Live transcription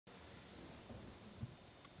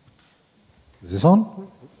Is this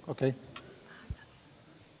on? Okay.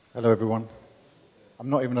 Hello, everyone. I'm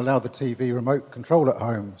not even allowed the TV remote control at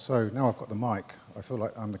home, so now I've got the mic. I feel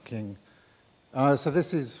like I'm the king. So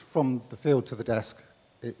this is from the field to the desk.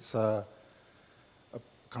 It's a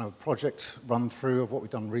kind of project run-through of what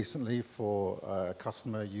we've done recently for a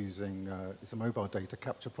customer using, it's a mobile data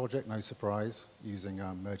capture project, no surprise, using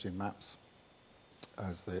merging maps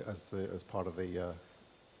as part of the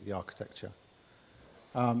architecture.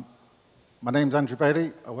 My name's Andrew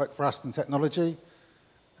Bailey. I work for Aston Technology.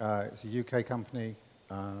 It's a UK company,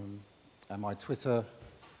 and my Twitter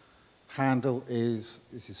handle is,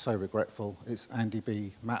 this is so regretful, it's Andy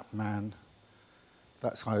B. Mapman.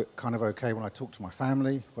 That's kind of okay when I talk to my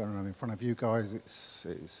family. When I'm in front of you guys,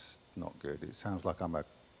 it's not good. It sounds like I'm a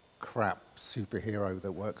crap superhero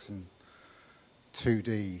that works in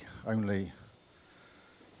 2D only.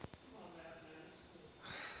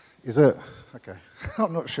 Is it? Okay,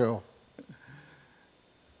 I'm not sure.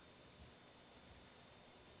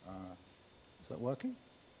 Is that working?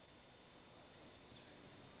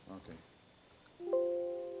 Okay.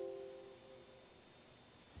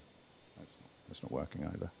 That's not working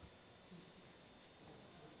either.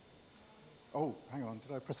 Oh, hang on.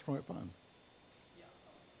 Did I press the right button? Yeah.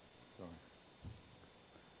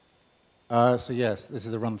 Sorry. So yes, this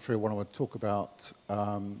is a run-through what I want to talk about.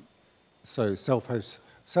 So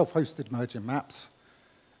self-hosted merging maps.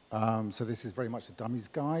 So this is very much a dummies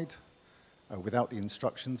guide. Without the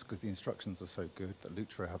instructions, because the instructions are so good that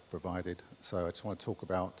Lutra have provided. So I just want to talk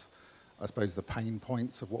about, I suppose, the pain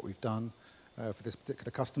points of what we've done for this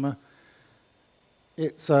particular customer.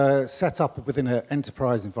 It's set up within an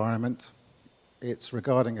enterprise environment. It's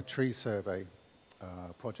regarding a tree survey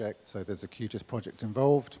project, so there's a QGIS project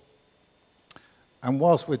involved. And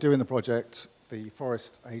whilst we're doing the project, the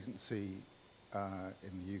Forest Agency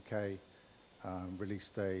in the UK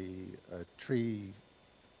released a tree,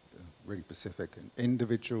 really specific, an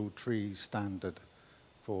individual tree standard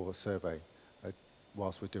for survey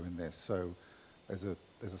whilst we're doing this. So there's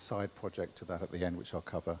a side project to that at the end, which I'll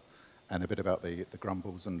cover, and a bit about the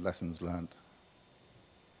grumbles and lessons learned.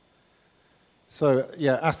 So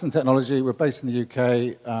yeah, Aston Technology, we're based in the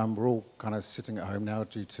UK. We're all kind of sitting at home now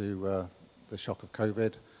due to the shock of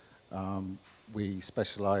COVID. We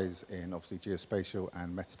specialize in, obviously, geospatial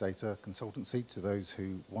and metadata consultancy to those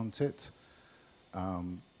who want it.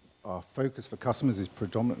 Our focus for customers is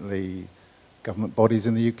predominantly government bodies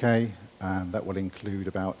in the UK, and that will include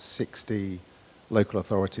about 60 local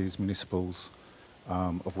authorities, municipals,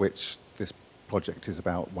 of which this project is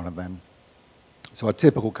about one of them. So our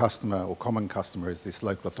typical customer or common customer is this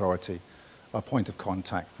local authority. Our point of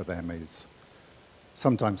contact for them is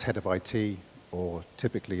sometimes head of IT or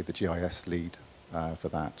typically the GIS lead for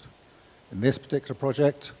that. In this particular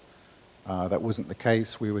project, that wasn't the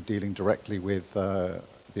case. We were dealing directly with the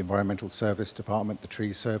Environmental Service Department, the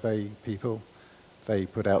tree survey people. They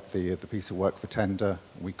put out the piece of work for tender.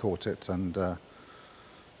 We caught it and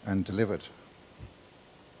delivered.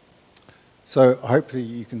 So hopefully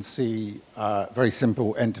you can see a very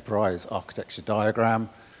simple enterprise architecture diagram.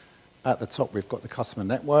 At the top, we've got the customer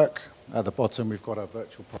network. At the bottom, we've got our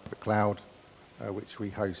virtual private cloud, which we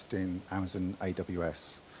host in Amazon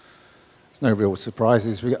AWS. There's no real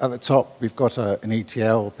surprises. At the top, we've got an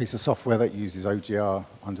ETL, a piece of software that uses OGR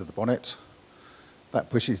under the bonnet. That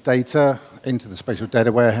pushes data into the spatial data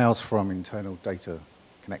warehouse from internal data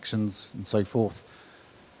connections and so forth.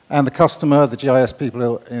 And the customer, the GIS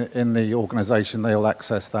people in the organization, they'll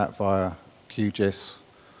access that via QGIS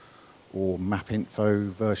or MapInfo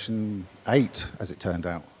version 8, as it turned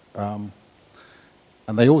out. And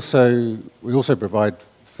we also provide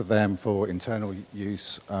for them for internal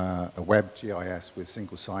use a web GIS with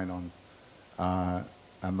single sign-on,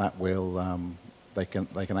 and that will they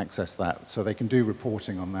can access that. So they can do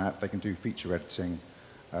reporting on that. They can do feature editing,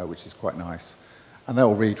 which is quite nice, and that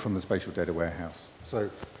will read from the spatial data warehouse. So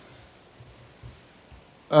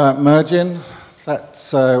merging,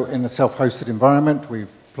 that's in a self-hosted environment.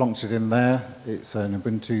 We've plonked it in there. It's an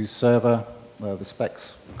Ubuntu server. The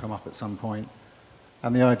specs will come up at some point,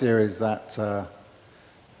 and the idea is that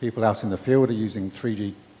people out in the field are using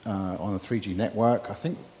 3G on a 3G network. I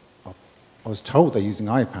think I was told they're using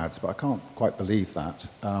iPads, but I can't quite believe that.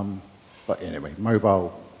 But anyway,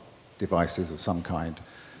 mobile devices of some kind.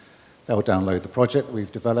 They'll download the project that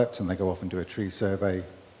we've developed, and they go off and do a tree survey,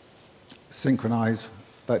 synchronize.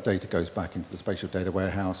 That data goes back into the spatial data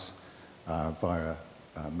warehouse via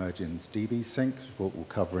Mergin's DB sync, which we'll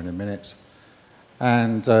cover in a minute.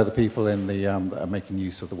 And the people in the, that are making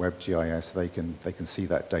use of the web GIS, they can see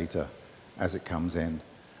that data as it comes in.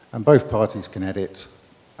 And both parties can edit,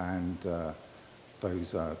 and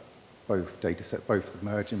both both data set, both the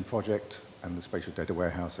merging project and the spatial data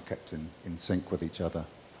warehouse are kept in sync with each other.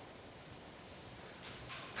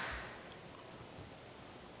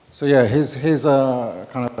 So yeah, here's a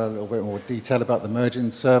kind of a little bit more detail about the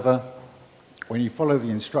merging server. When you follow the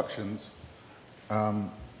instructions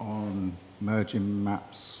on merging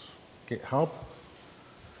maps GitHub,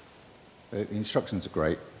 the instructions are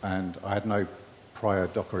great, and I had no prior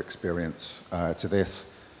Docker experience to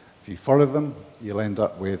this. If you follow them, you'll end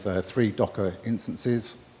up with 3 Docker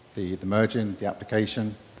instances, the merging, the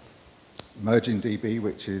application, merging DB,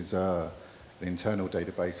 which is an internal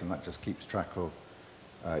database, and that just keeps track of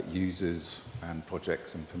users and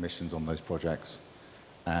projects and permissions on those projects,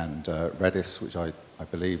 and Redis, which I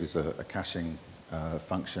believe is a caching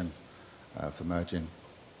function for merging.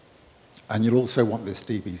 And you'll also want this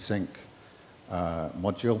DB sync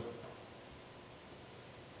module.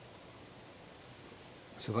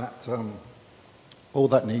 So that all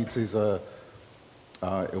that needs is it'll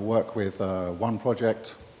work with one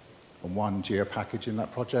project and one geo package in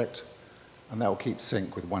that project, and that will keep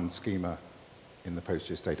sync with one schema in the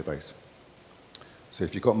PostGIS database. So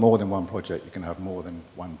if you've got more than one project, you can have more than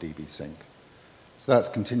one DB sync. So that's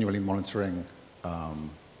continually monitoring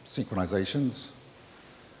synchronizations.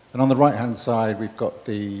 And on the right-hand side, we've got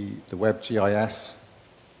the web GIS.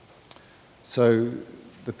 So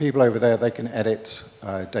the people over there, they can edit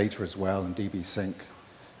data as well, and DB sync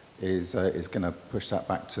is going to push that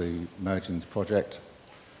back to Mergin's project.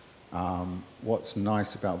 What's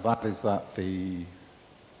nice about that is that the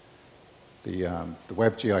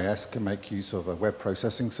web GIS can make use of a web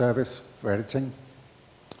processing service for editing.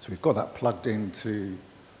 So we've got that plugged into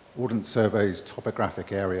Ordnance Survey's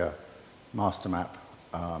topographic area master map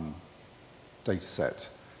data set.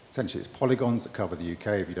 Essentially, it's polygons that cover the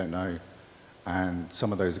UK, if you don't know, and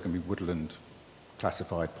some of those are going to be woodland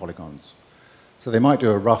classified polygons. So they might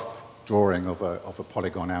do a rough drawing of a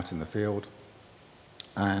polygon out in the field,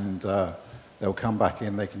 and they'll come back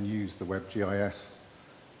in. They can use the web GIS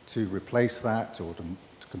to replace that, or to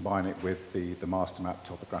combine it with the master map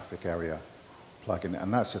topographic area plugin,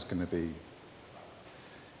 and that's just going to be,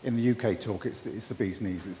 in the UK talk, it's the bee's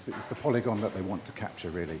knees. It's the polygon that they want to capture,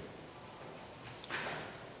 really.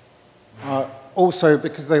 Also,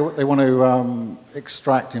 because they want to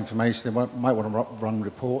extract information, they might want to run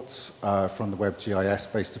reports from the web GIS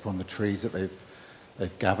based upon the trees that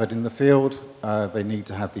they've gathered in the field. They need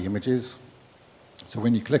to have the images. So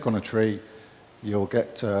when you click on a tree, you'll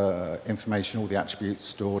get information, all the attributes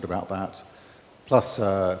stored about that, plus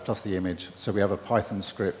the image. So we have a Python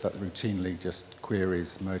script that routinely just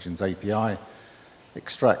queries Mergin's API,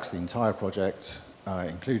 extracts the entire project,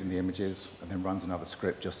 including the images, and then runs another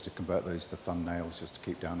script just to convert those to thumbnails, just to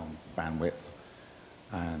keep down on bandwidth.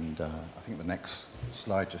 And I think the next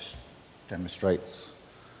slide just demonstrates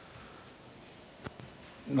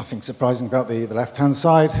nothing surprising about the left-hand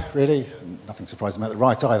side, really. Nothing surprising about the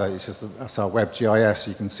right either. It's just that's our web GIS.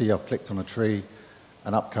 You can see I've clicked on a tree,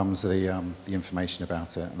 and up comes the information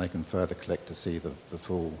about it, and they can further click to see the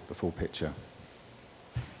full picture.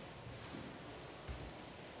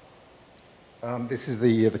 This is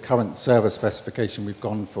the current server specification we've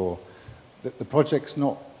gone for. The project's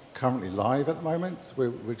not currently live at the moment.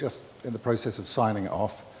 We're just in the process of signing it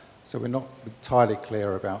off, so we're not entirely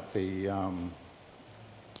clear about their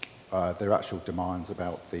actual demands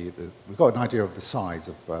about we've got an idea of the size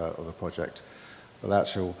of the project. But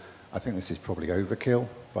I think this is probably overkill,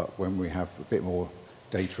 but when we have a bit more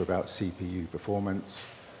data about CPU performance,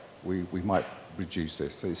 we might reduce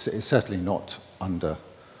this. So it's certainly not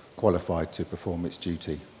underqualified to perform its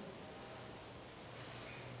duty.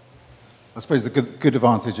 I suppose the good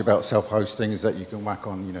advantage about self-hosting is that you can whack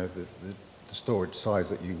on, the storage size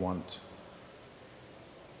that you want.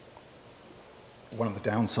 One of the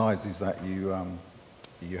downsides is that you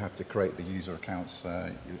have to create the user accounts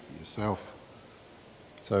yourself.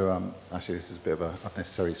 So actually, this is a bit of an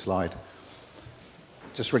unnecessary slide.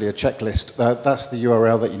 Just really a checklist. That's the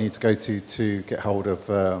URL that you need to go to get hold of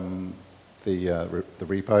the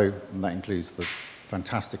repo, and that includes the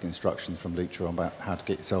fantastic instructions from Lutra about how to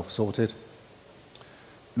get yourself sorted.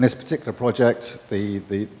 In this particular project, the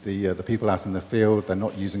people out in the field, they're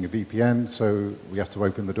not using a VPN, so we have to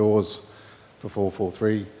open the doors for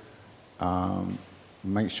 443.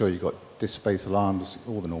 Make sure you've got disk space alarms,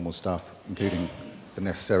 all the normal stuff, including the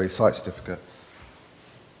necessary site certificate.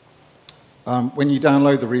 When you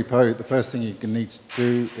download the repo, the first thing you need to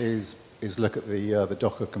do is look at the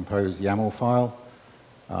Docker Compose YAML file.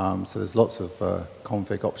 So there's lots of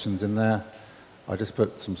config options in there. I just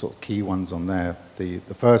put some sort of key ones on there. The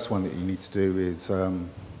first one that you need to do is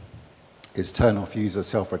turn off user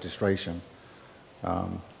self-registration.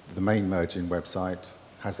 the main merging website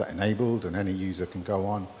has that enabled, and any user can go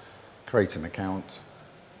on, create an account,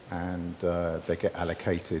 and they get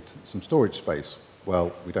allocated some storage space.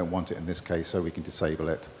 Well, we don't want it in this case, so we can disable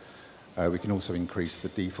it. We can also increase the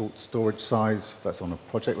default storage size, that's on a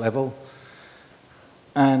project level,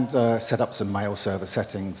 and set up some mail server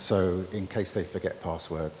settings, so in case they forget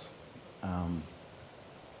passwords.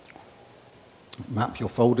 Map your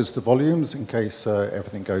folders to volumes in case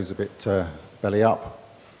everything goes a bit belly up,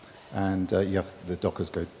 and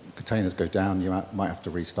the containers go down, you might have to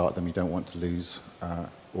restart them, you don't want to lose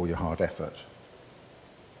all your hard effort.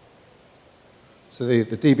 So the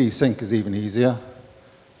DB sync is even easier.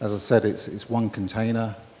 As I said, it's one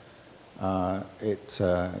container. It's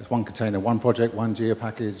one container, one project, one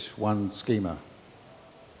geopackage, one schema.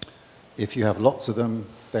 If you have lots of them,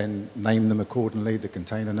 then name them accordingly, the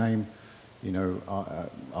container name. You know,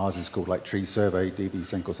 ours is called like Tree Survey, DB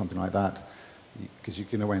Sync or something like that, because you're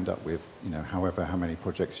going to end up with, you know, however how many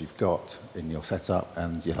projects you've got in your setup,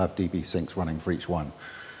 and you'll have DB syncs running for each one.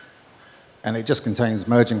 And it just contains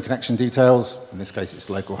merging connection details. In this case, it's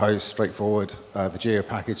localhost, straightforward, the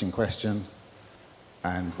geopackage in question,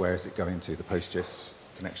 and where is it going to, the PostGIS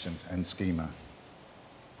connection and schema.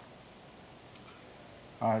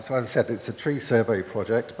 So as I said, it's a tree survey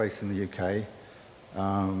project based in the UK.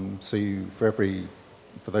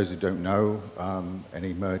 For those who don't know,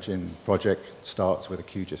 any merging project starts with a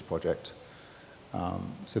QGIS project.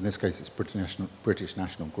 So in this case, it's British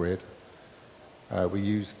National Grid. We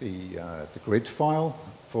use the grid file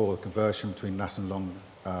for conversion between lat and long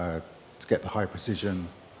to get the high precision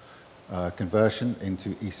conversion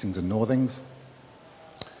into eastings and northings.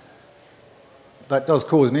 That does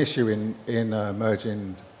cause an issue in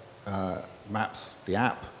merging maps, the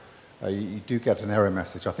app. You do get an error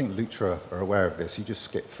message. I think Lutra are aware of this. You just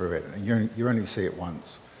skip through it, and you only see it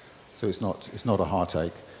once, so it's not a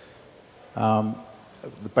heartache.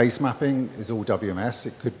 The base mapping is all WMS.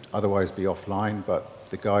 It could otherwise be offline, but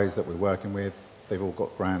the guys that we're working with, they've all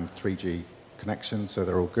got grand 3G connections, so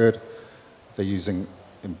they're all good. They're using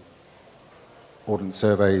Ordnance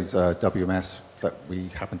Survey's WMS that we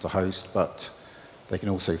happen to host, but they can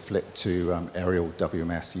also flip to aerial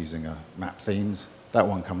WMS using map themes. That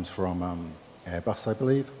one comes from Airbus, I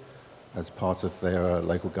believe, as part of their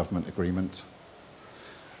local government agreement.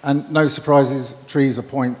 And no surprises, trees are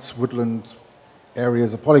points, woodland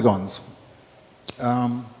areas are polygons.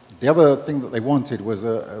 The other thing that they wanted was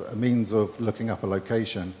a means of looking up a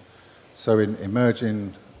location. So in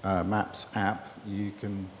Emerging Maps app, you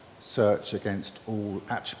can search against all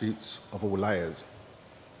attributes of all layers.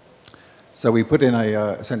 So we put in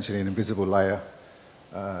essentially an invisible layer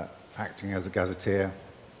acting as a gazetteer,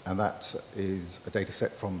 and that is a data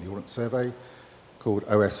set from the Ordnance Survey called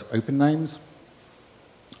OS Open Names.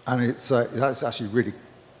 And that's actually really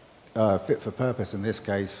fit for purpose in this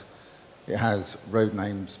case. It has road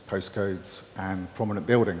names, postcodes, and prominent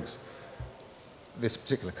buildings. This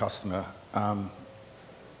particular customer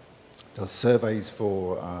does surveys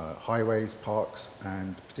for highways, parks,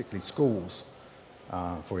 and particularly schools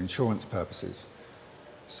for insurance purposes.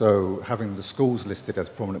 So having the schools listed as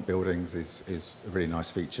prominent buildings is a really nice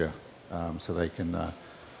feature. So they can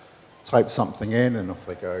type something in and off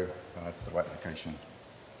they go to the right location.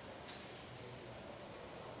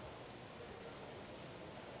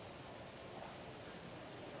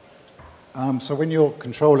 So when you're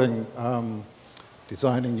controlling,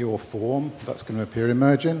 designing your form that's going to appear in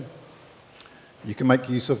Merging, you can make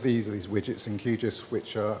use of these widgets in QGIS,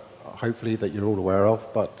 which are hopefully that you're all aware of,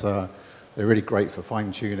 but they're really great for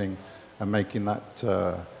fine-tuning and making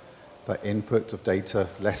that input of data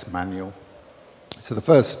less manual. So the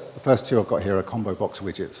first two I've got here are combo box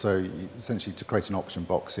widgets. So essentially to create an option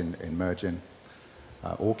box in Merging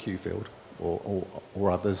or QField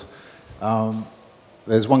or others.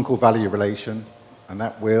 There's one called value relation, and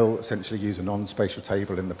that will essentially use a non-spatial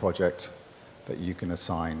table in the project that you can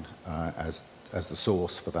assign as the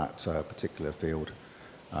source for that particular field.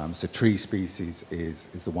 So tree species is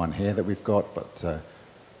the one here that we've got, but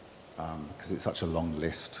because it's such a long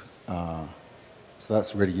list. So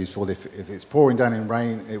that's really useful. If it's pouring down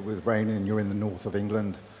with rain and you're in the north of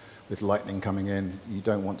England with lightning coming in, you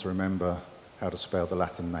don't want to remember how to spell the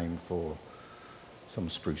Latin name for some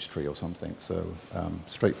spruce tree or something, so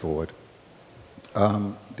straightforward.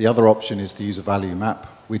 The other option is to use a value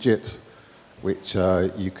map widget, which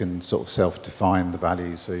you can sort of self-define the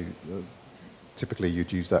values. So typically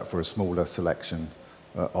you'd use that for a smaller selection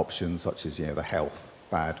option, such as the health,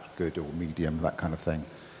 bad, good, or medium, that kind of thing,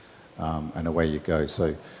 and away you go.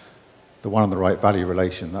 So the one on the right, value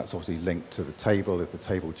relation, that's obviously linked to the table. If the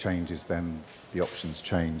table changes, then the options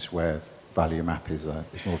change where value map is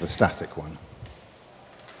more of a static one.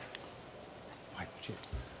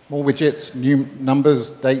 More widgets, new numbers,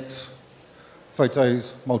 dates,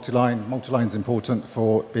 photos, multi-line. Multi-line is important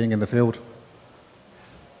for being in the field.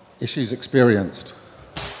 Issues experienced.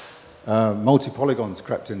 Multi-polygons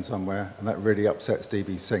crept in somewhere, and that really upsets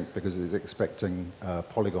DB Sync because it's expecting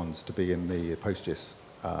polygons to be in the PostGIS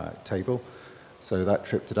table. So that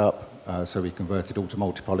tripped it up, so we converted all to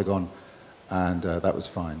multi-polygon, and that was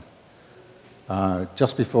fine.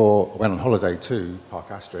 Just before I went on holiday to Park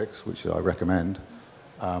Asterix, which I recommend,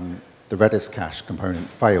 the Redis cache component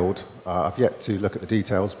failed. I've yet to look at the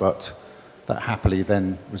details, but that happily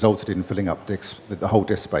then resulted in filling up the whole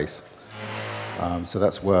disk space. So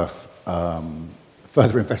that's worth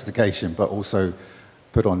further investigation, but also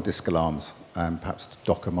put on disk alarms and perhaps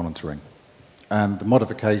Docker monitoring. And the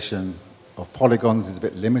modification of polygons is a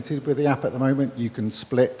bit limited with the app at the moment. You can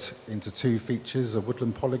split into 2 features, a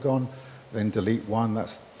woodland polygon, then delete one.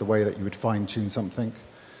 That's the way that you would fine-tune something.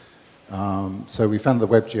 So we found the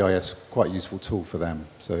WebGIS quite a useful tool for them,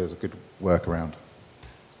 so it was a good workaround.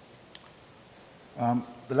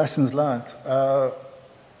 The lessons learned.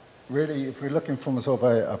 Really, if we're looking from a sort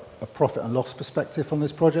of a profit and loss perspective from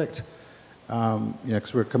this project,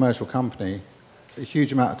 because we're a commercial company, a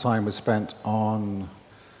huge amount of time was spent on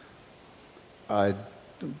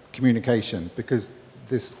communication, because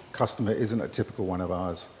this customer isn't a typical one of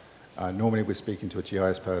ours. Normally we're speaking to a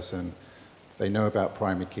GIS person. They know about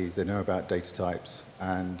primary keys, they know about data types,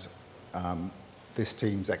 and this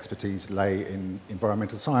team's expertise lay in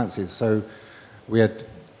environmental sciences. So we had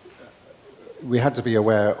to be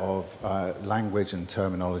aware of language and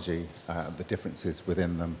terminology, the differences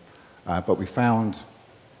within them. But we found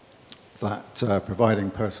that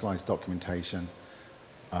providing personalized documentation,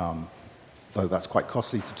 though that's quite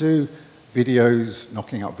costly to do, videos,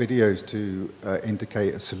 knocking out videos to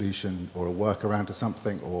indicate a solution or a workaround to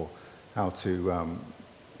something, or how to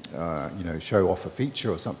show off a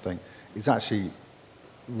feature or something, is actually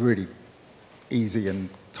really easy and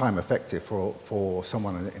time effective for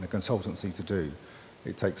someone in a consultancy to do.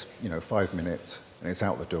 It takes 5 minutes and it's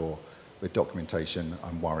out the door. With documentation,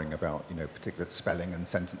 I'm worrying about particular spelling and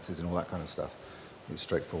sentences and all that kind of stuff. It's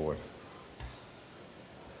straightforward.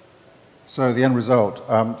 So the end result,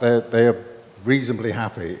 they are reasonably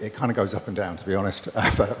happy. It kind of goes up and down, to be honest,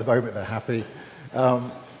 but at the moment they're happy.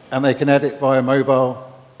 And they can edit via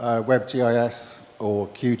mobile, WebGIS or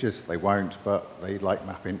QGIS. They won't, but they like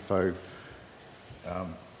MapInfo.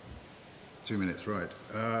 2 minutes, right.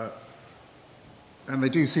 And they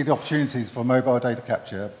do see the opportunities for mobile data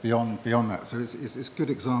capture beyond that. So it's a good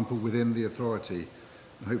example within the authority,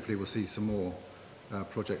 and hopefully we'll see some more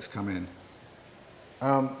projects come in.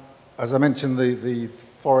 As I mentioned, the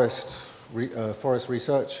forest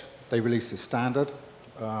research, they released a standard.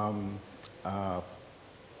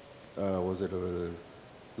 Was it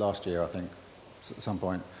last year, I think, at some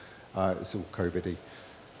point. It's all COVID-y.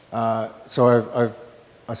 So I've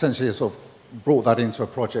essentially sort of brought that into a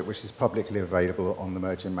project which is publicly available on the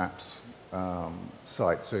Merging Maps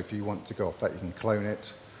site. So if you want to go off that, you can clone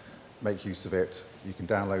it, make use of it, you can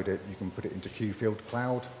download it, you can put it into QField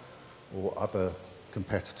Cloud or other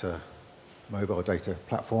competitor mobile data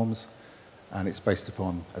platforms. And it's based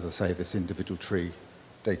upon, as I say, this individual tree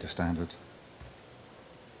data standard.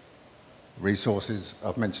 Resources,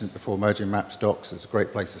 I've mentioned before, Merging Maps docs is a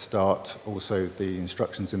great place to start. Also, the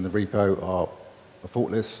instructions in the repo are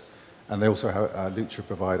faultless. And they also have, Lucha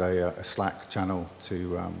provide a Slack channel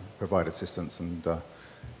to provide assistance, and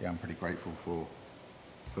yeah, I'm pretty grateful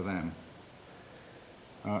for them.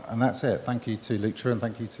 And that's it. Thank you to Lucha, and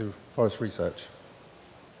thank you to Forest Research.